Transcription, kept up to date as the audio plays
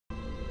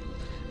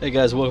Hey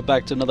guys, welcome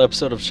back to another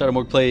episode of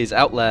ShadowMorgue Plays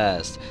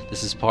Outlast.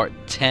 This is part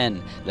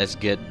 10. Let's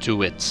get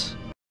to it.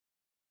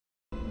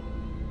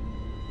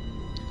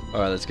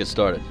 Alright, let's get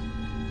started.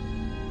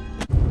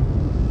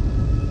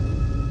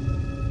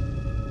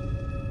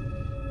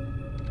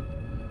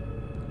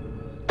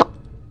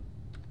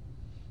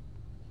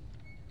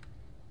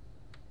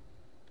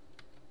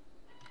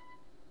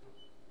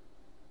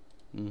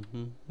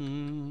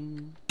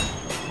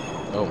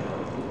 Oh.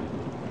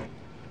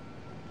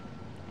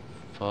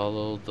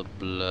 Follow the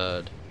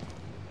blood.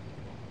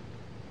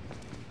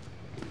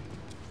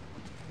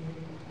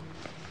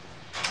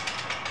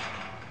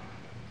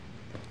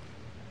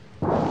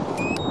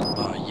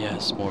 Oh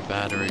yes, more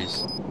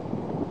batteries.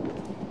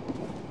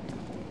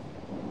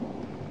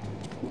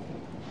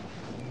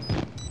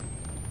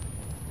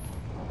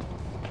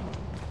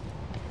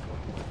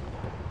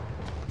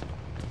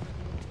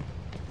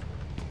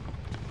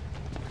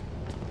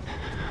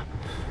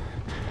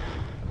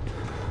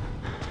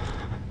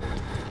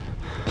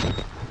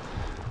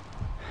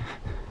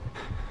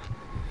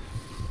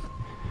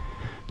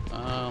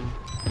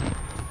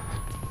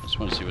 Just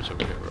want to see what's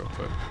over here real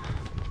quick.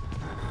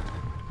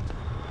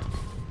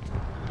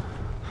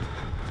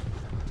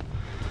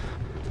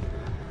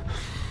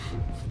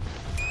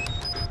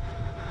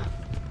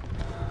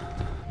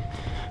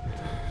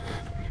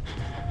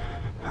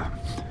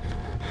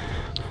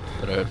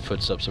 But I heard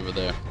footsteps over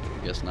there.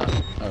 Guess not.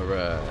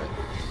 Alright.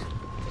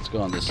 Let's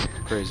go on this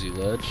crazy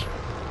ledge.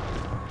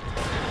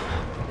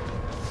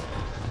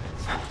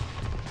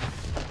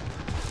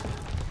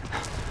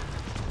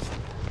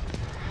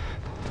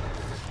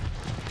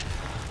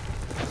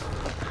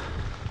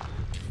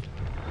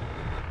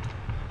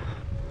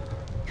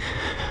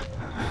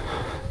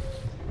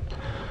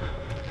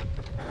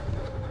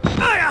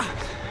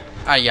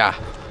 Ah yeah.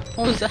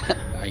 What was that?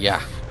 Ah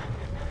yeah.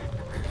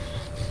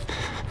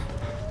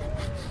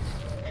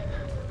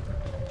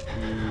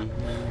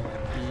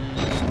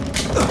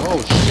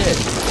 Oh shit.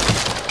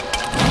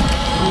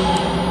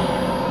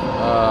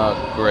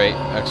 Great.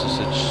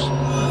 Exorcist.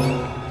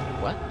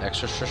 What?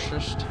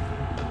 Exorcist?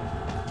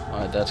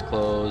 Alright, that's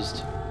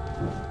closed.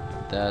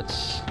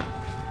 That's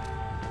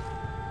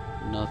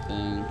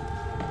nothing.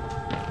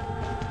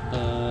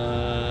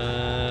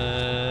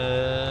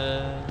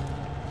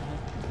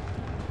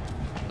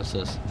 What's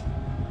this?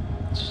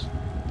 It's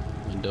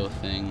window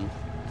thing.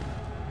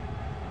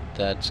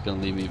 That's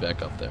gonna lead me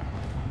back up there.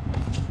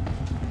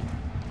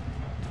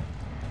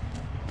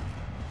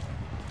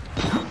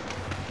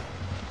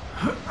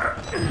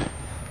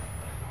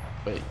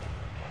 Wait,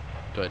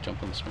 do I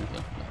jump on the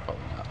sprinkler? No,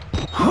 probably not.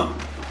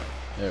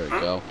 There we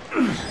go.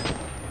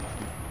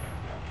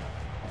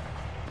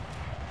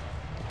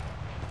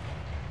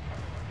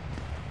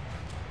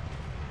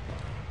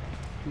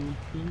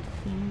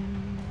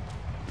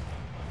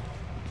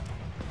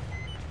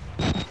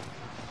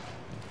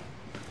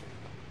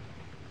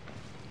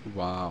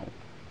 Wow.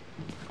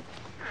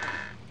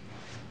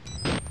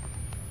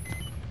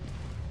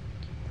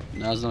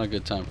 Now's not a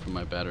good time for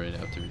my battery to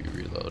have to be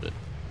reloaded.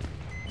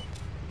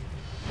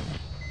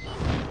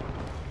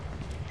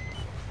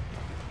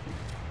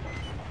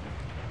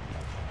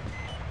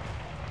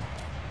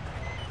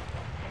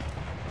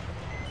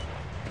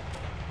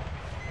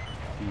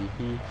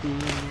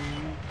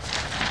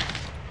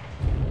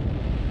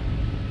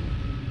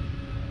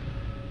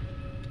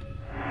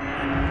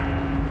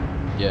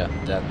 Yeah,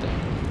 that thing.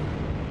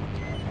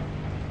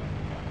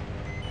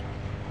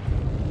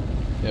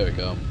 There we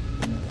go.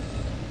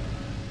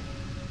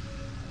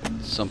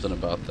 Something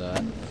about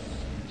that.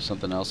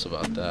 Something else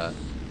about that.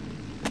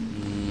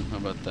 How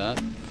about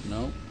that?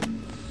 No.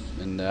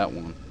 And that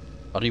one.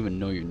 I don't even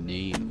know your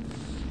name.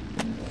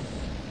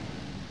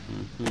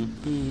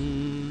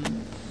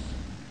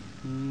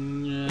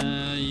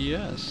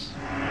 Yes.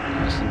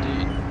 Yes,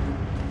 indeed.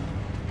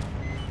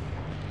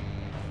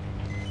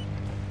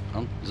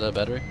 Is that a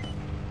battery?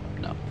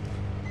 No.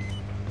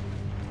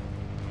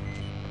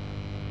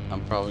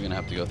 I'm probably gonna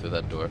have to go through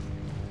that door.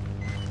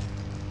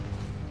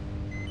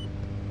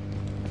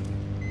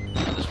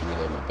 I'll just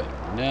reload my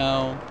battery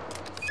now.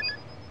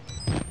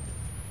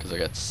 Because I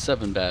got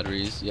 7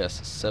 batteries.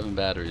 Yes, 7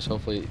 batteries.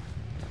 Hopefully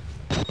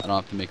I don't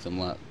have to make them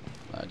last.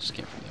 I just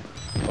came from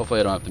there. Hopefully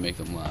I don't have to make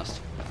them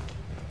last.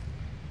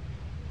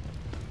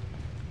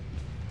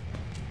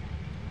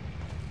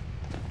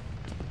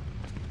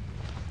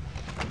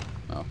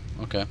 Oh,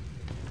 okay.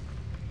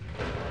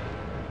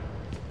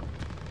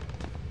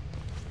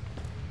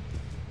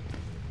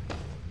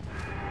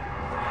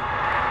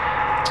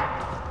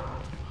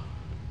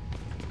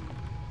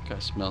 I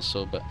smell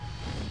so bad.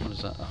 What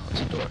is that? Oh,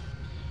 it's a door.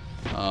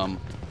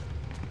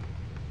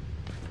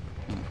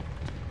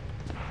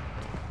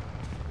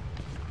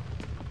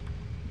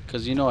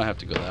 Because you know I have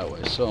to go that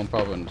way, so I'm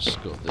probably going to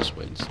just go this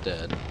way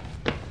instead.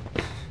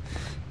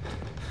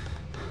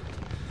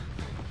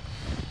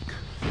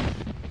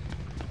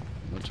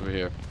 What's over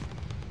here?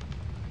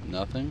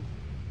 Nothing?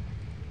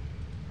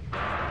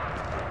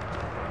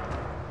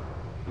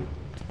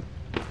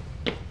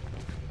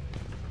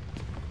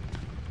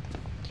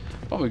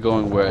 Probably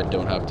going where I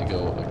don't have to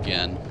go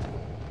again.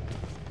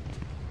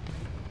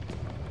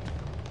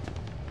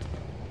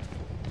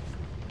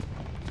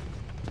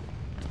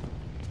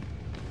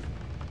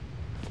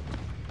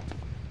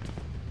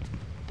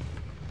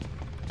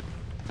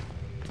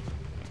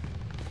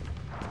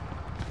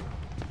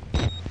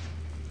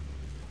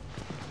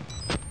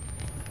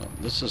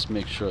 let's just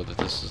make sure that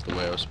this is the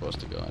way I was supposed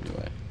to go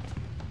anyway.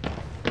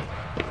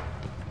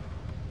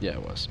 Yeah,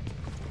 it was.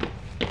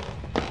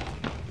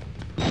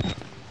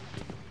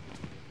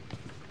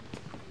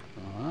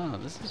 Ah,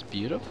 this is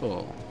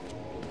beautiful.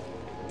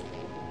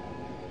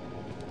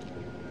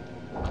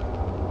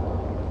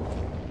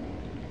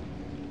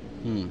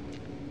 Hmm.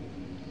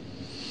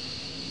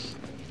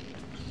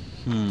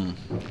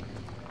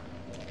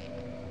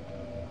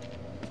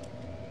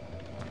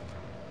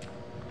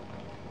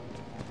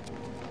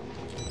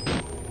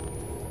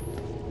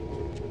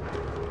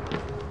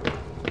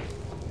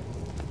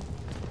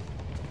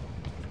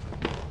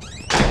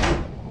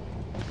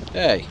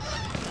 Hey.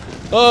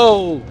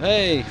 Oh,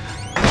 hey.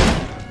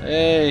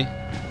 Hey.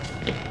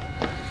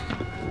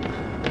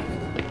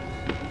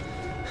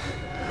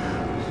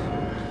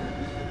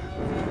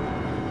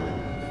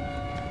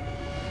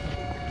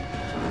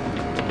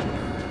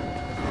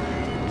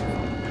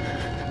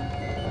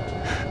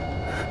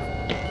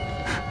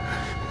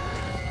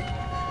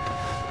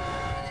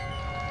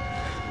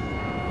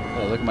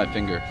 Oh, look at my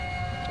finger.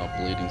 It's all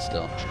bleeding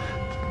still.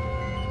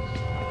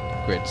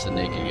 Great, it's the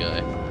naked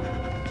guy.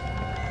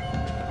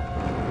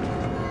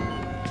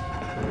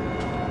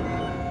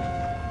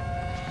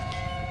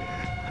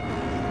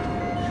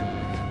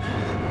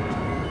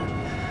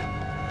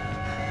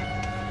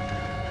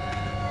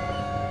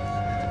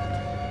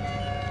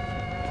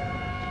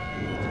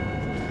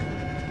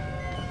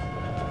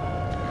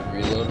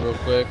 Reload real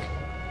quick.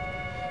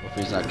 Hope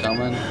he's not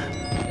coming.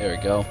 There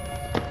we go.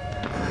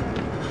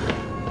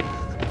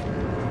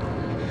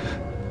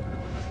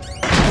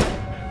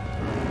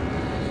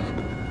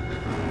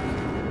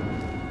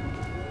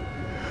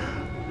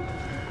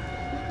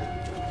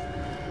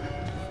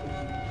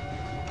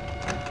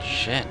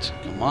 Shit,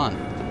 come on.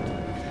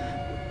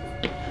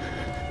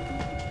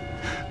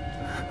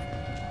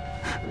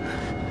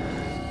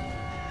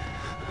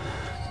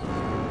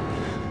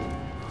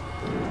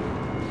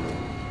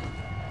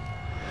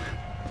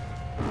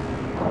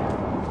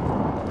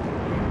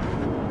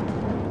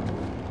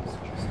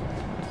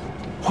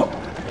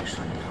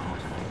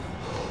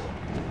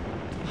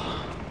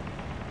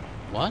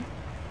 What?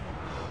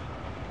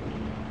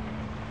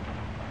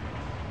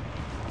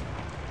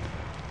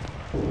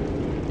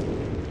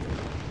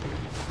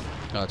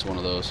 Oh, it's one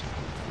of those.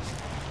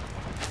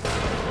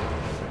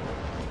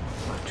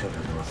 My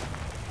children were.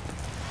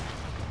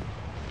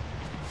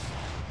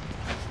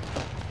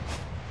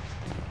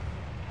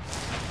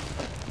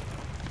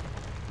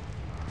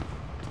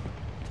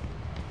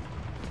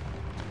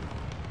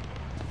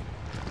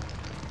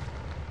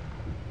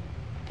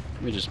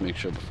 Let me just make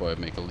sure before I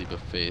make a leap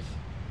of faith.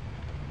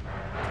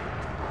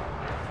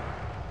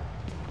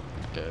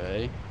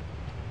 Okay.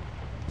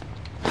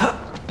 Oh,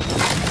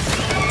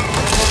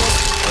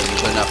 you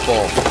better not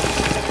fall.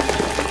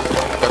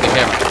 Grab the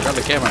camera. Grab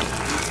the camera.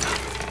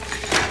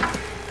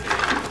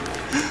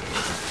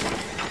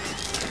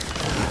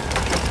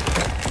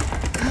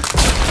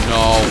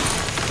 No.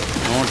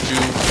 Don't you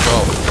go.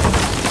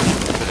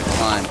 Better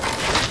climb.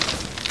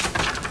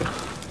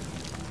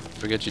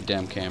 Forget your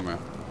damn camera.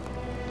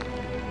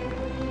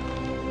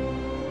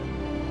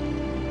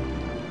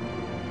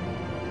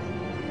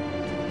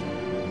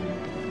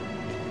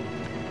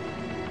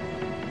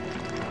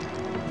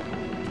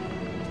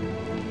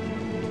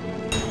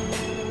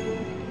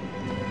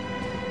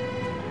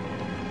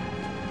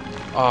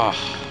 Ah,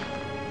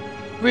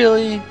 oh,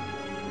 really?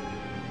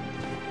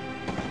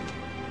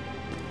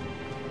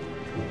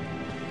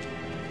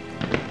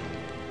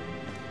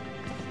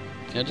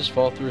 Can I just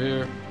fall through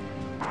here?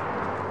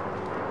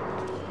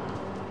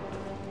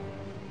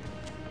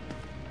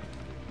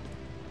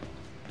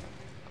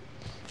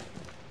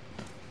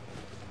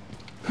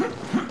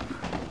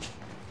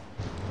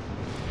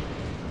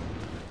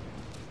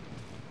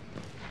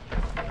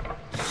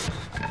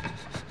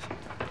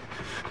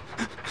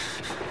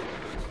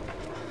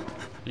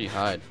 Where do you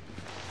hide?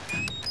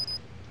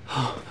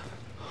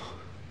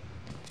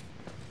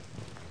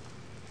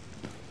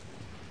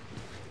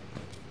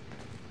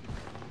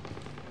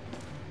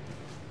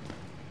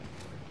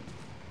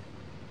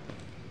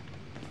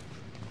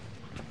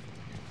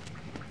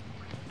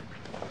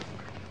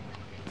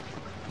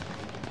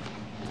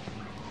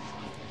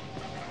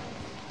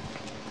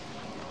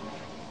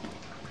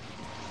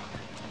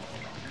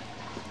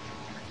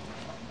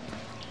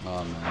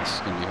 Oh man, this is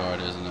gonna be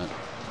hard, isn't it?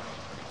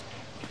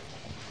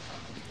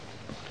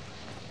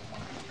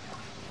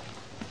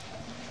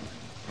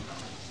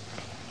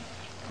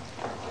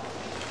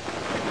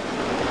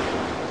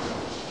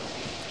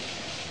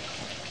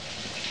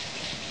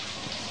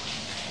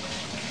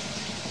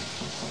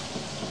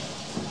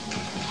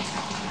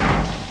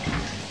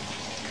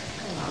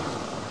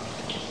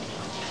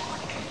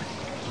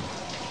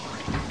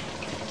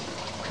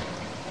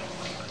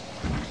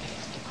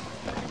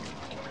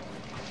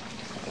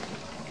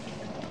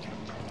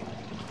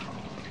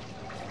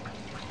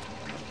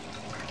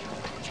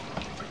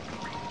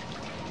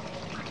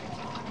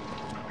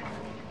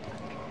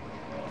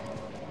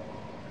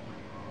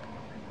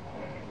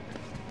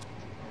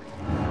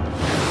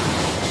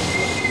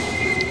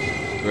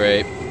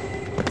 Great.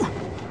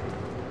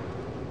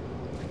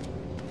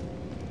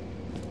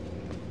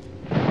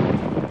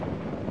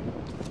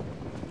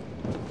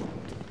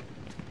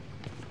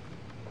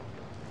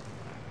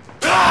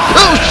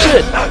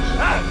 shit!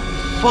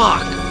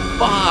 Fuck!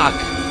 Fuck!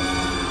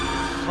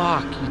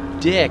 Fuck, you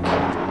dick!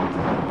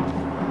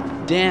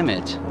 Damn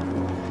it!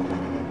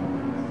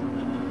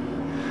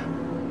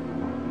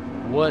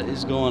 What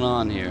is going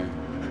on here?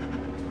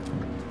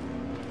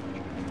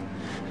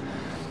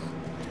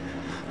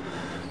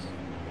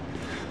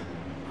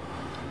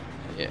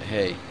 Yeah,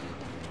 hey.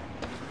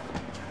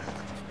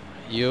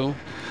 You?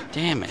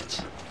 Damn it.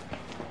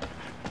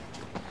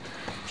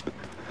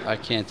 I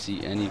can't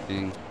see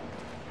anything.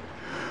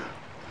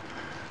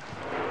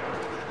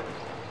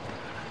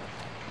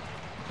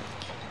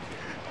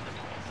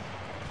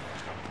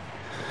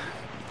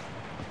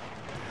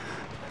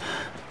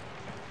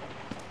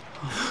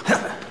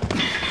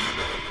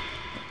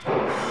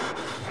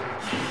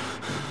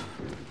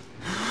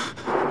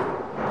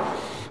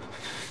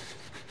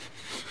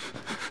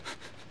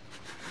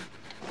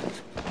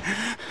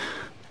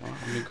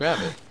 Let me grab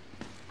it.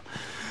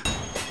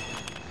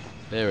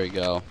 There we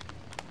go.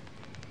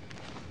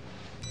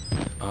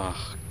 Ugh.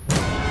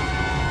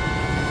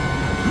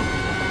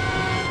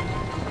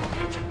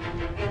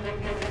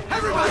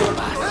 Everybody!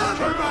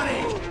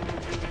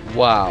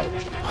 Wow.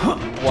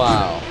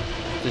 Wow.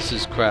 This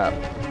is crap.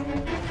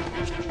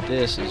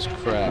 This is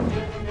crap.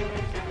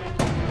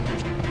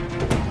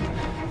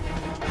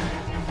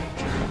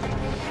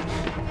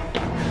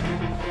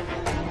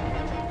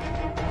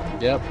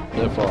 Yep,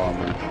 they're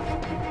following me.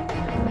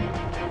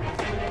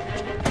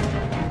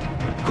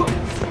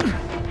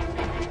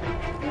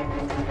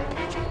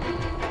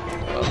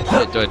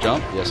 Do I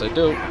jump? Yes, I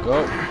do.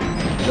 Go.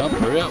 Jump.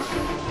 Hurry up.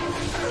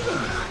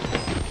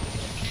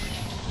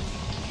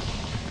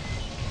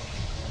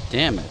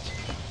 Damn it.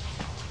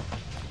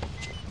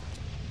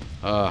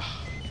 God,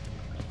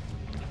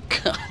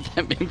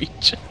 that made me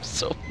jump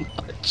so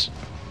much.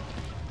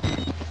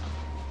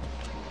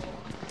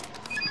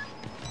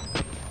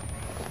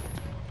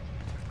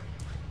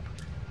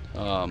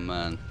 Oh,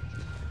 man.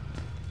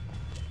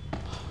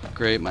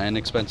 Great, my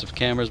inexpensive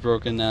camera's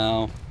broken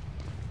now.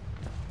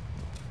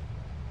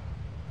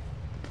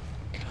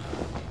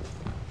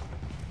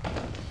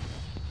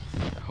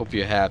 Hope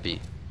you're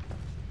happy.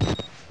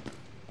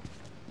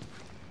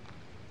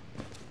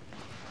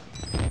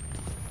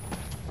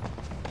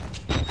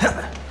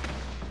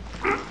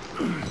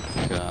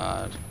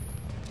 God.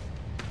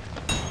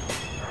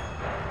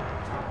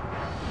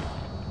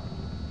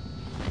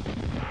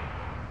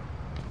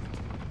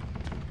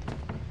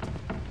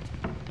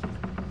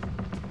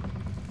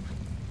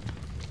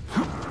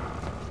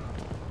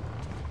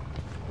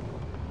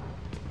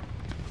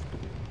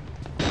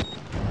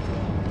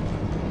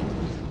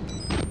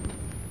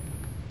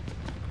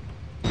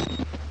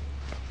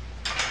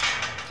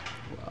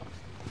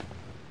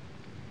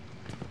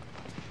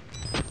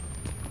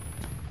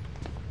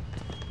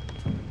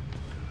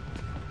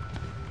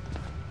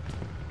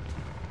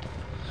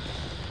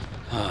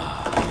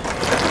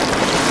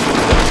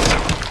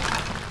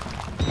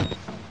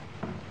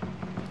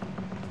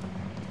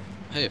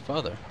 Hey,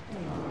 Father.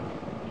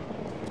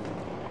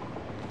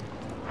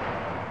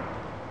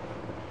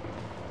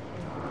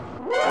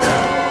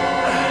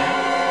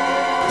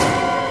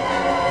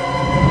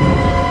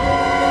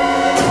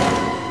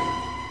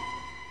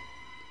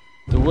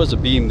 There was a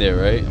beam there,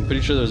 right? I'm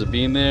pretty sure there was a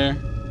beam there.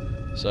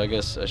 So I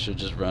guess I should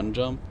just run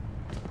jump.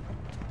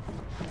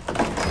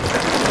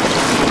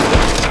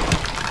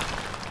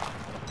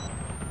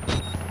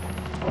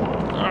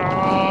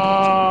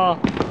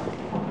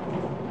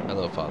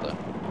 Hello, Father.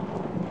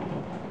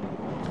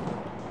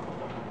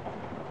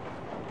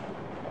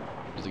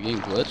 Is the game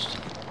glitched?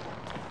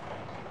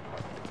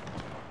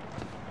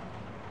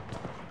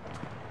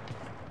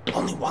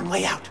 Only one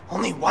way out.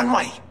 Only one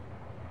way.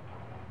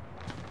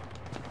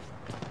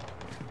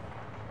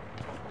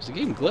 Is the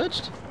game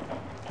glitched?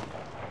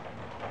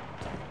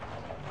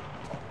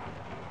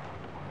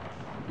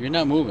 You're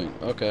not moving.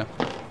 Okay.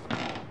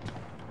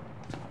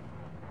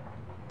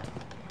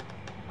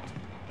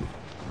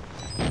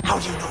 How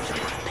do you know you're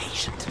not a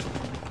patient?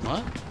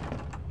 What?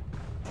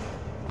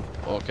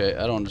 Okay,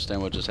 I don't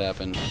understand what just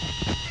happened.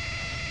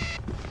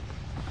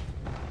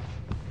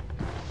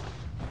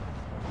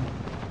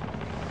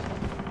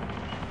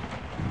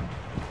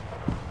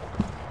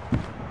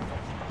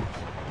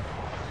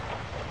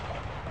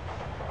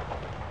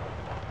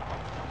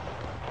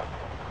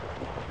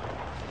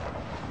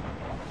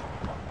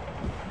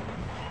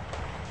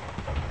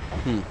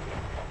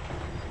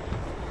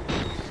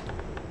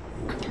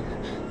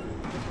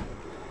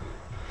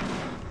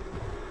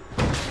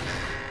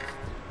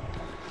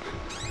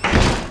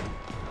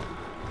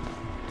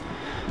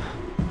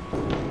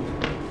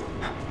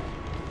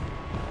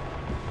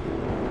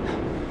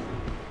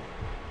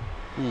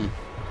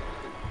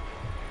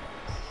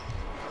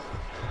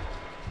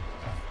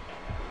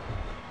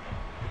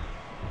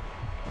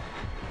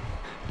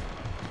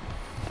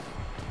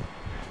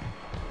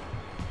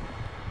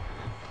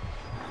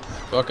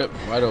 Fuck it,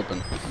 wide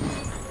open.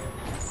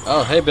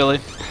 Oh, hey, Billy.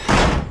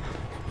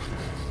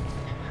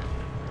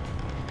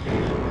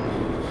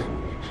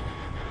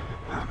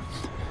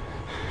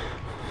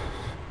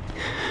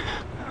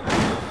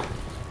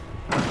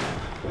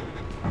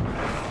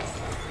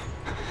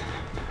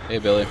 Hey,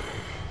 Billy.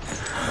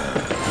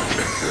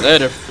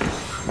 Later.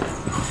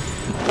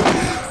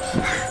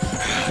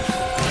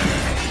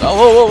 Oh,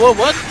 whoa, whoa, whoa,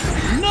 what?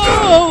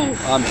 No!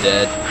 I'm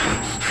dead.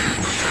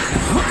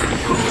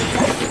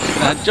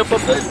 Jump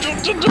up there.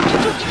 Jump, jump, jump,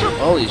 jump, jump, jump.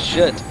 Holy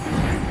shit.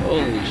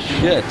 Holy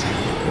shit.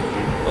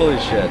 Holy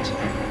shit.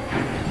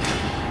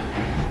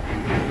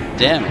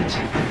 Damn it.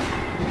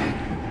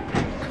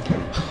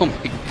 Oh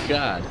my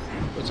god.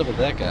 What's up with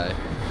that guy?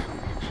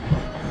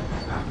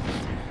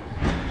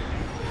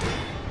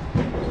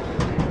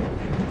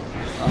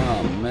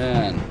 Oh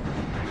man.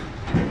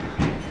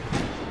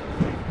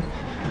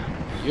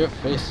 Your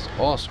face is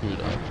all screwed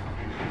up.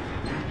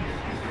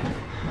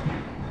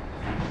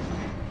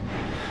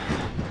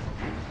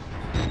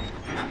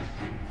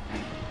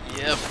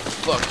 Yeah,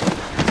 fuck.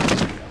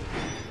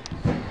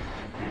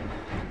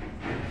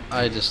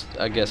 I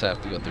guess I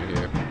have to go through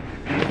here.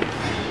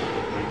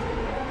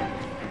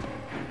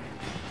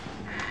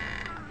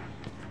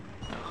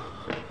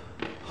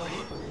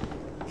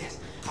 Yes,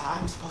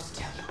 I'm supposed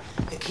to tell you.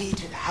 The key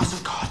to the house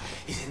of God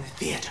is in the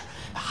theater,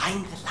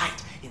 behind the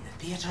light. In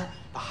the theater,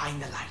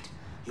 behind the light.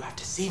 You have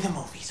to see the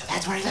movie, so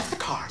that's where I left the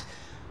card.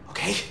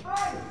 Okay?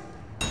 Hey!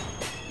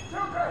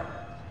 Joker!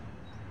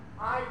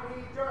 I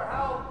need your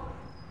help.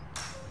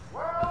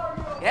 Where are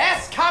you?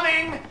 Yes,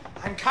 coming!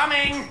 I'm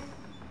coming!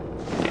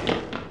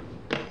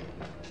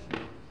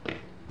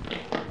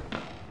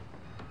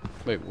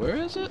 Wait, where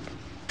is it?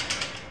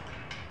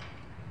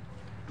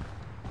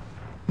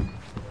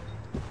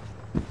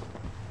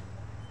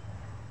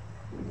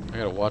 I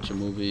gotta watch a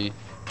movie.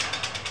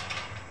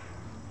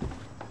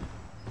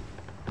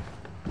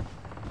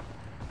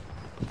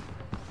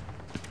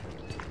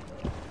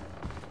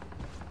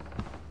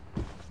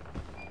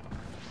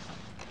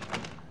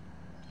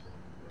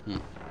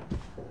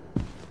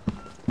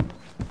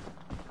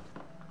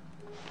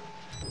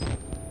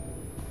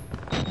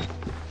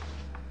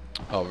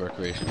 Oh,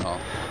 recreation hall.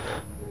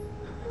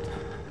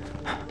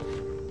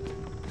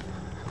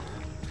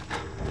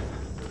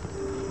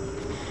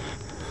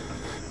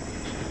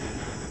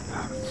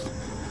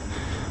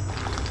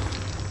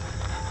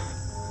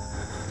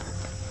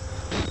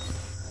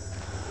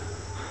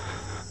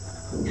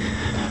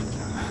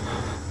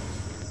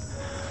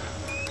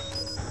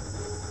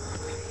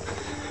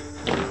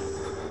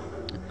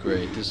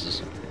 Great, this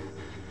is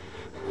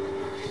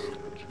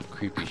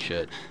creepy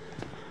shit.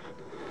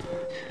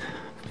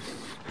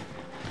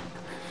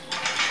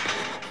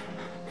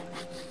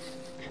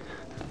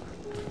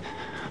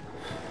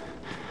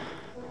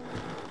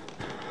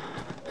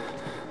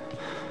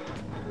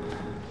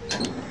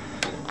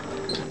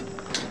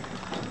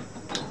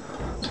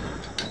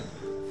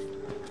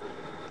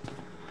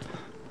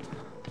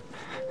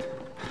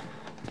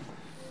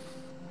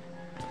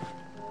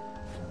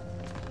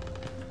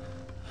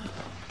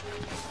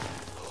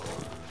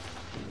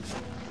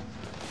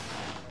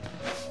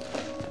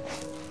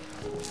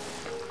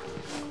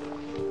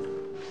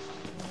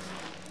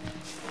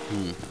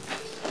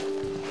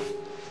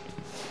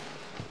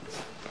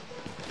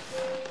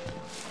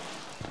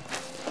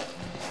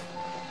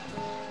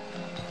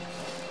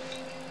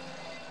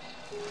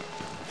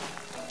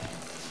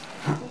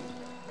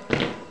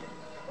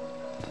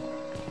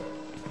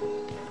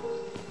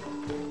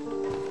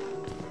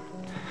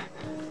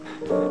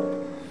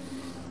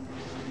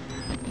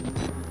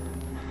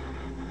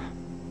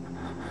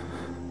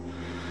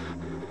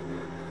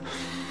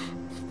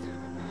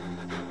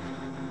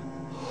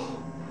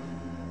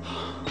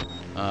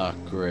 Ah,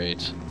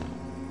 great.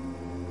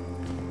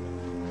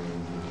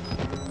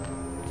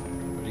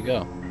 Where'd he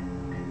go?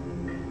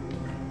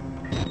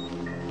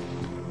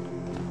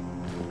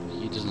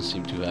 He doesn't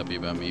seem too happy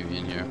about me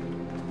being here.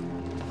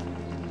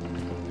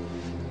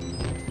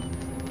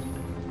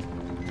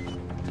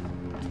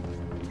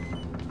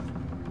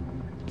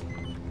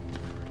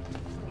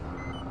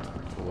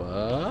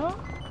 What?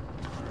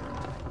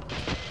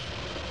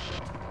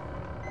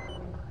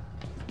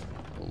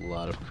 A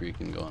lot of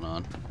creaking going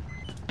on.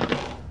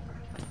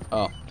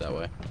 Oh, that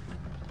way.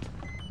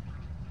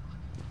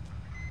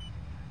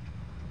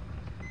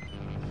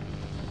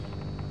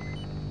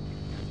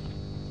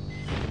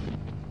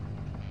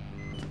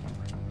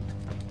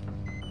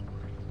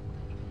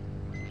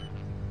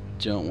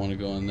 Don't want to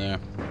go in there.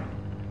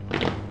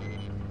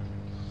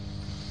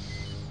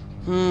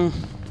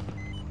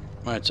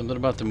 Alright, something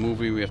about the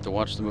movie. We have to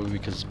watch the movie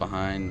because it's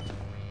behind.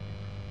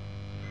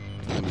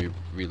 Let me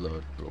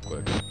reload real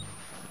quick.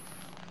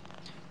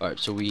 Alright,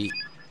 so we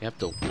have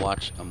to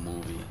watch a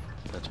movie.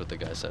 That's what the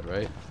guy said,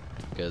 right?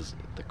 Because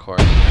the car...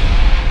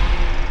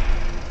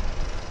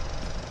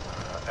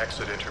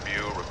 Exit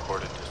interview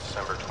recorded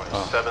December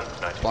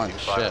 27th,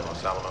 1985 in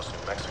Los Alamos,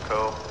 New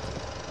Mexico.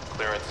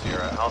 Clearance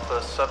Sierra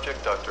Alpha.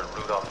 Subject Dr.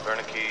 Rudolph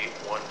Wernicke,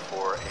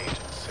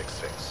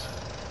 14866.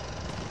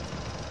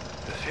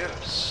 The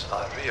films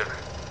are real.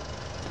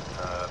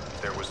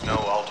 There was no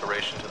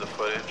alteration to the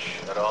footage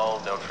at all,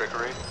 no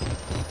trickery?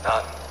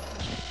 None.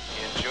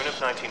 In June of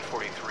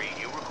 1943,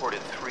 you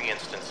recorded 3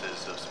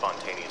 instances of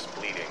spontaneous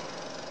bleeding.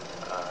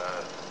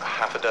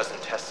 Half a dozen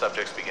test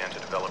subjects began to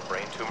develop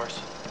brain tumors?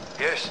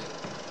 Yes.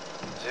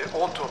 The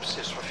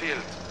autopsies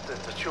revealed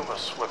that the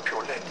tumors were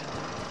pure lead.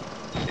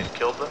 It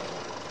killed them?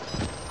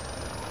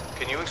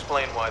 Can you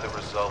explain why the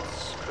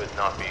results could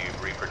not be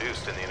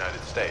reproduced in the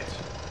United States?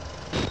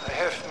 I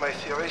have my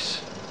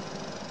theories.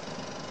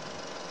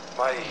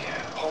 My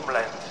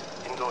homeland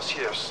in those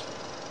years.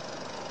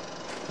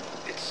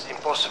 It's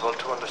impossible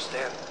to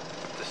understand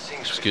the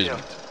things we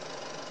felt,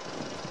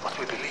 what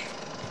we believed.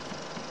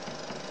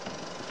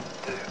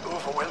 The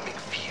overwhelming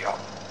fear,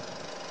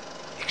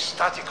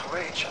 ecstatic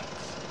rage, and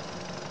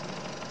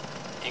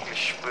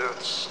English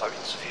words are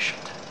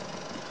insufficient.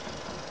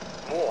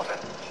 More than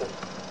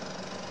hope.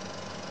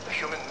 The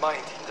human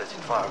mind in that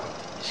environment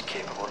is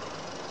capable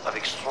of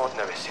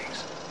extraordinary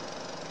things.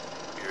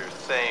 You're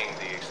saying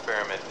the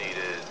experiment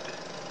needed...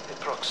 A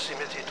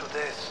proximity to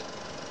death,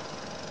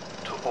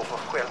 to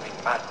overwhelming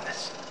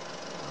madness.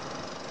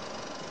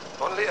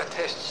 Only a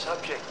test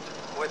subject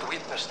who had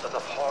witnessed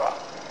enough horror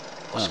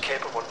was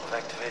capable of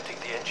activating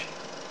the engine.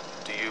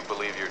 Do you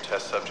believe your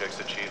test subjects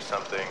achieved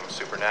something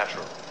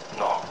supernatural?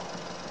 No.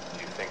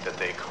 Do you think that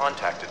they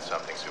contacted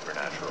something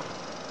supernatural?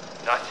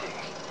 Nothing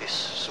is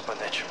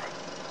supernatural.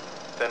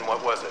 Then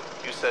what was it?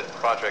 You said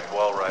Project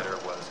Wallrider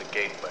was a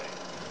gateway.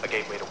 A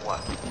gateway to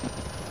what?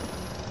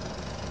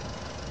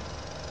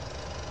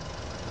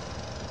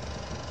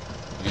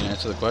 You gonna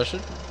answer the question?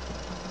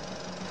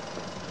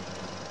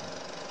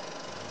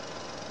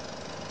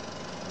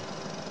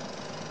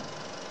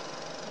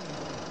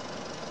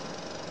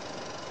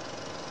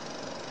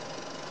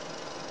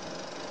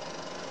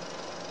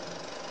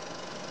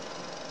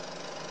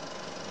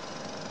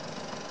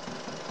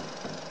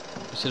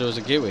 You said it was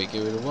a gateway.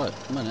 Gateway to what?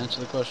 Come on, answer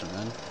the question,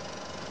 man.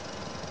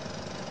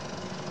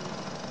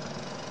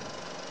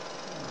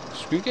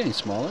 Screen getting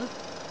smaller?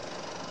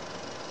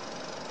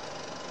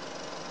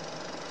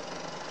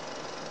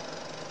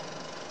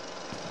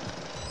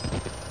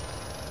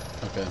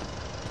 Okay.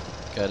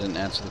 Guy didn't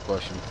answer the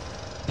question.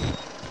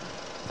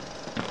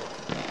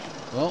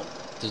 Well,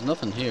 there's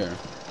nothing here.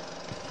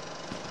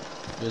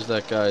 Here's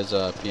that guy's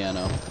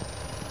piano.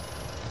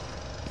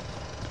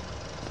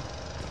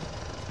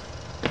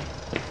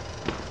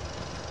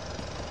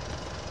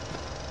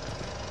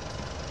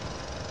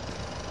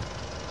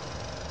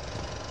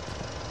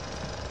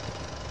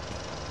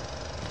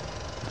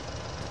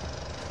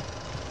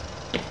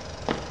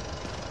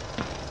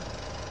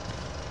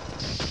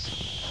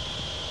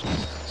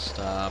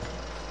 Stop.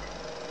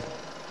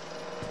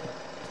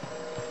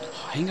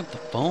 Oh, hang up the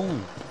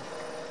phone.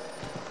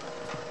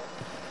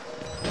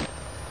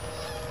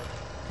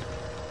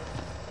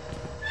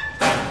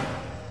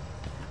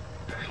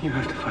 You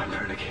have to find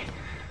Vernicky.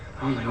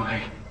 Only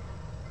way.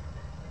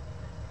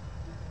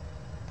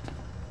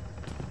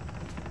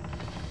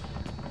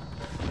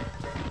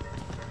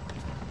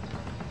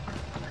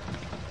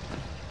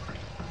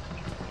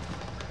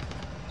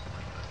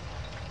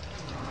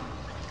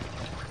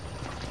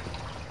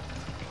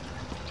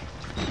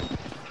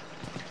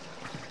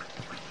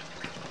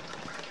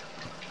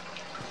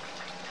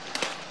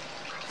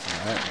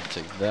 Alright, I'll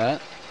take that.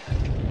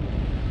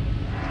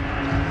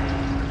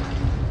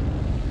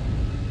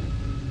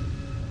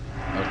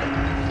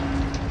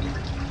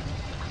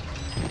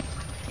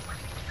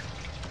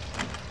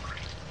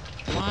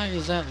 Why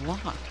is that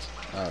locked?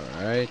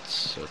 Alright,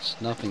 so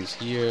nothing's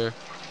here.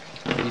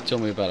 He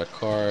told me about a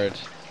card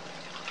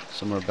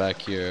somewhere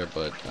back here,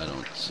 but I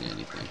don't see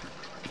anything.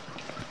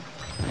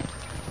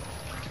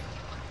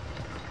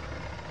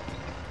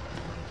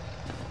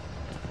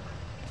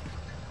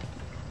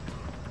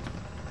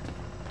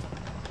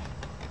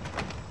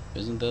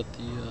 Isn't that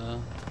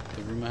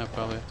the room I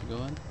probably have to go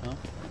in? Oh,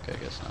 okay, I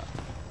guess not.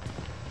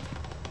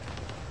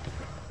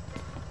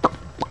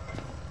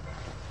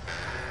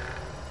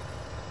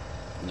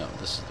 No,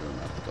 this is the room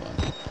I have to go in.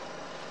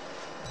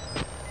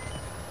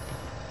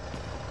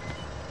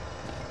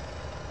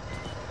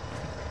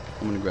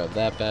 I'm gonna grab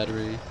that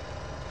battery.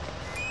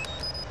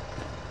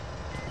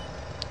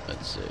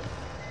 Let's see.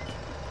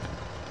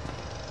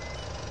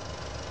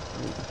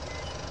 Ooh.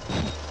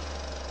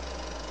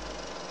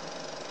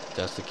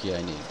 That's the key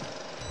I need.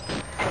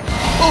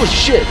 Oh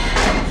shit!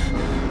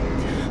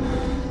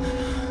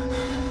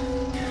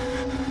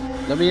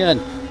 Let me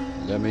in.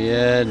 Let me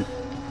in.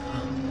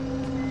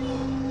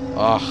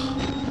 Ugh.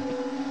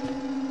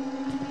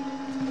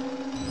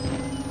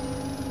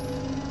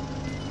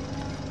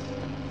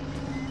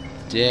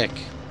 Dick.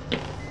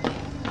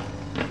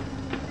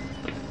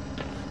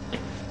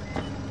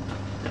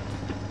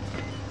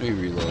 Let me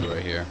reload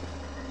right here.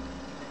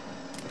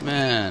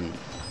 Man.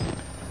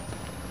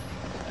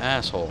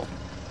 Asshole.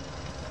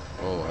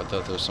 Oh, I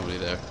thought there was somebody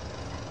there.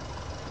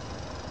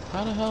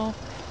 How the hell?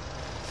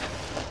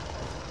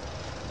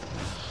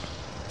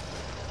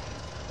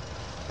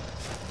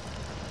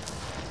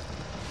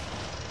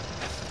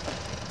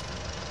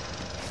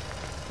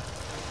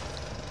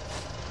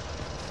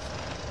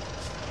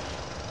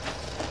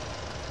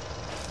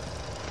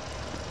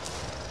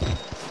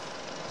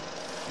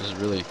 This is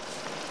really...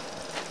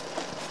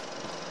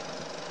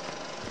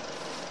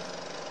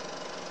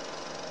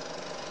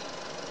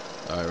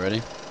 Alright,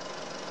 ready?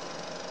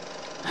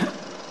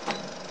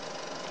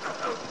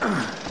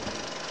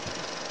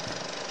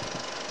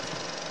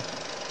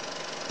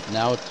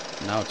 Now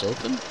it's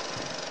open?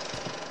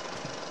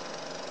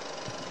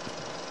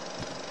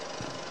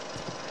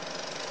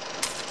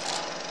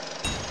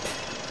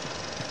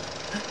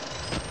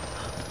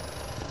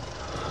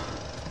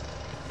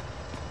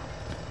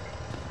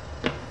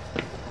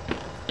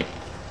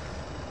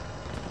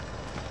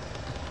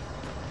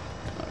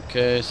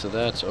 Okay, so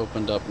that's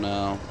opened up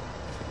now.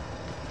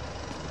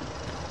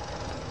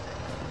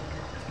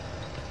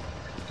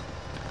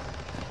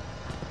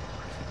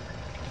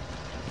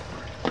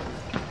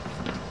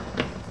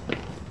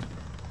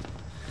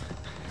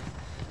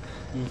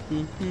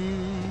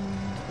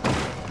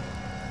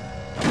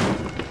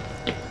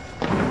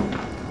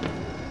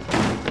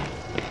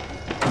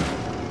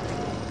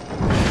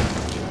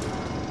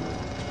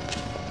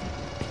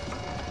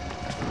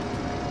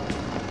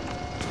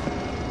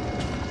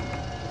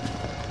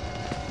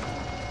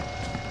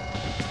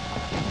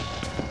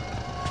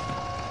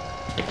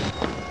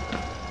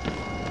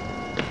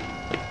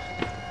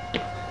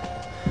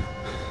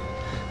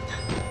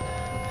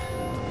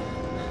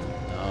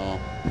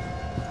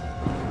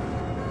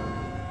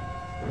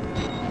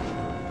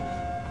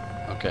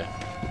 Okay.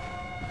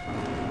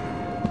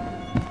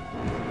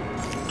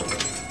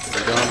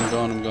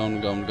 I'm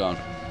going.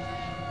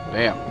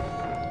 Bam.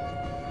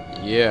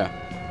 Yeah.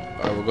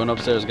 Alright, we're going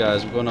upstairs,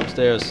 guys. We're going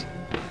upstairs.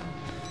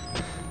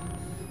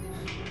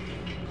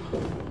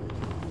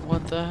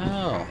 What the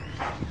hell?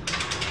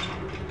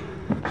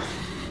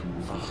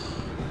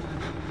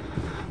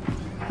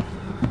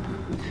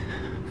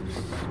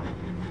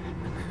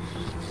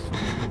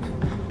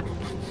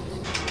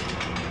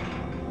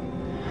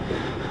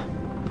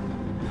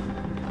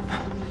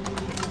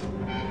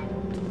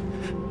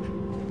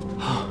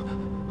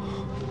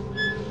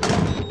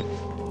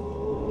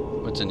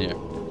 What's in here?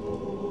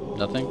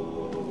 Nothing?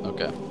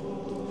 Okay.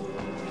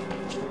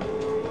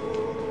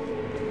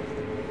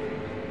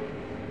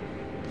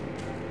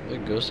 Is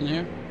there a ghost in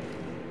here?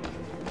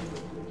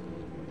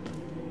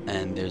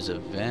 And there's a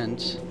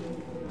vent.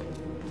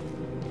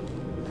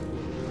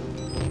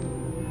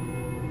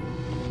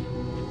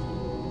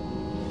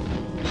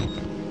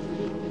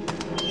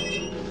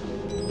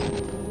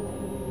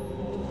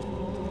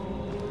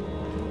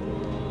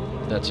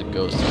 That's a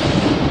ghost.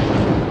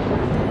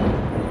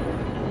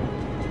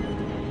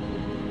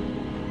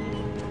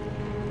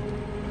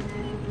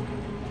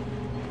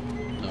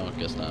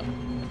 Guess not.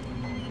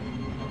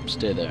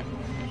 Stay there.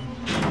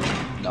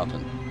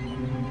 Nothing.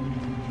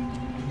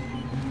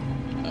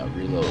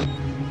 Reload.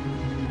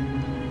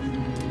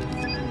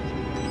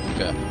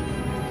 Okay.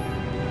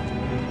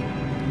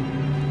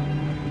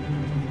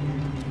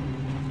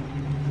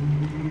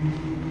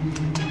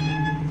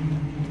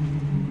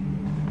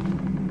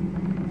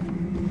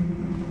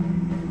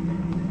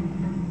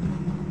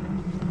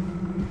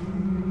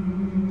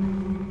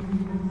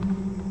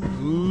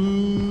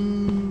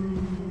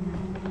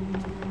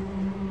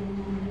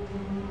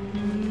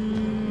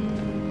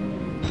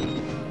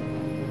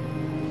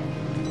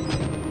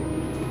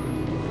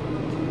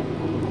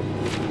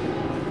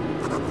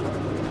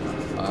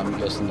 I'm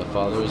guessing the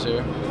father is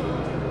here.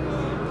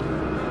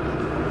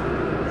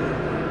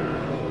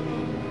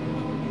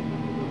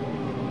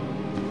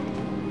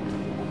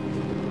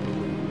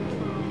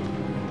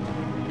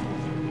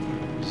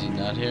 Is he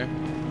not here?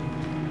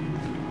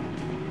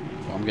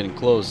 Oh, I'm getting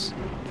close.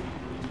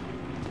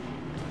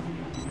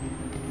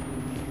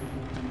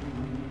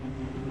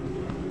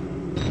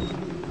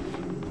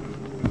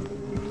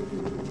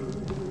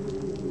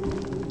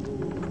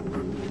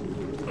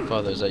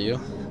 Father, is that you?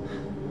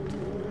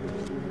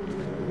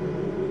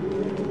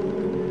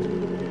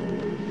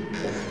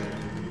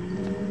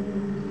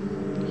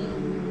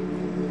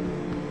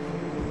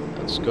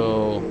 Let's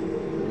go.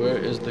 Where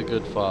is the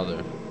good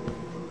father?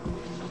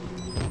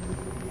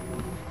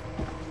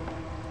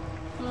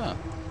 Ah.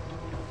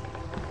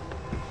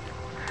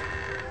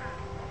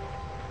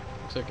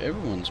 Looks like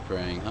everyone's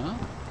praying, huh?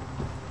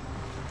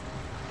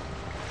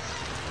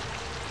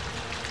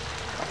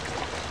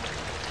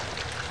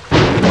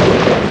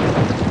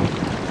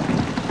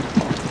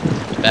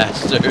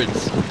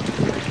 Bastards.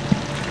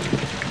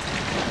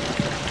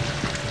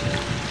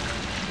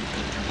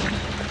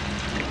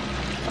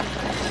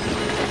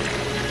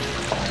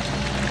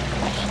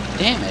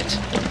 Damn it.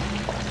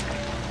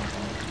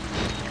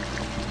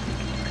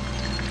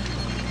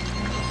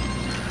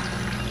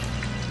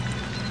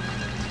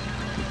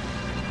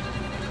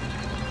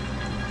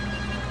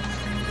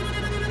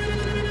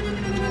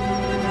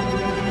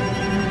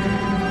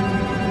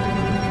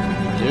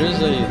 There's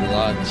a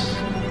lot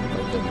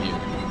of them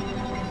here.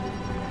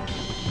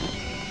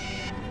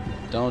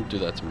 Don't do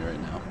that to me right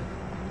now.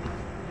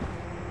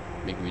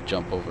 Make me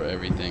jump over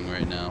everything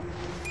right now.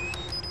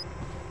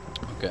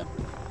 Okay.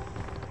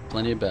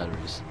 Plenty of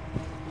batteries.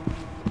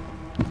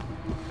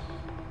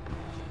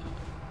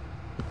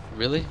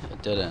 Really? A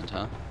dead end,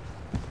 huh?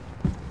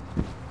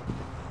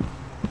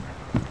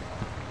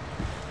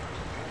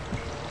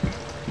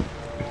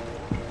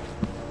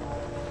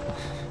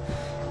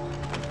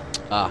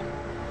 Ah.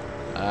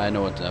 I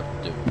know what to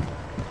have to do.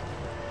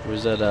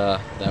 Where's that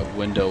that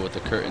window with the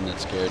curtain that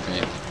scared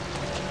me?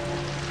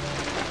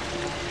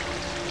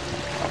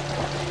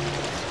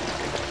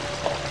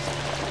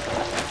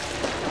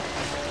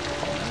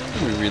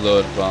 Let me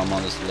reload while I'm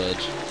on this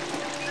ledge.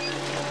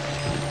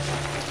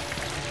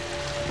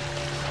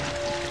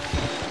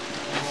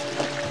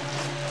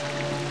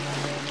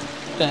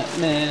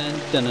 Batman.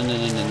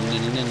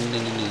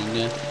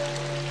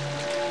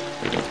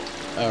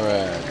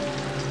 Alright.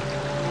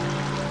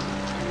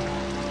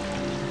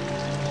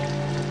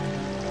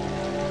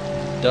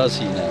 Does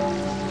he now?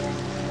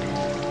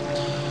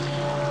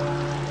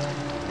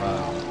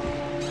 Wow.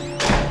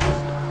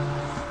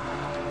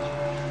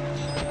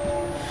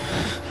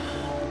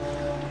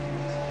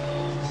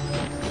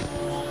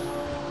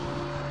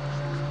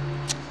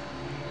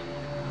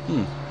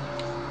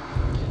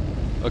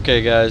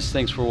 Okay guys,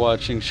 thanks for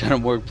watching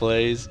ShadowMorgue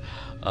Plays.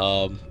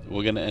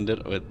 We're gonna end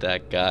it with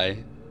that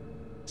guy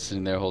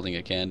sitting there holding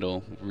a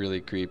candle. Really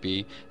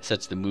creepy.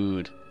 Sets the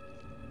mood.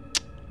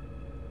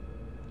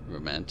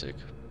 Romantic.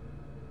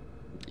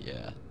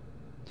 Yeah.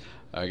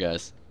 Alright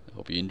guys, I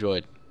hope you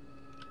enjoyed.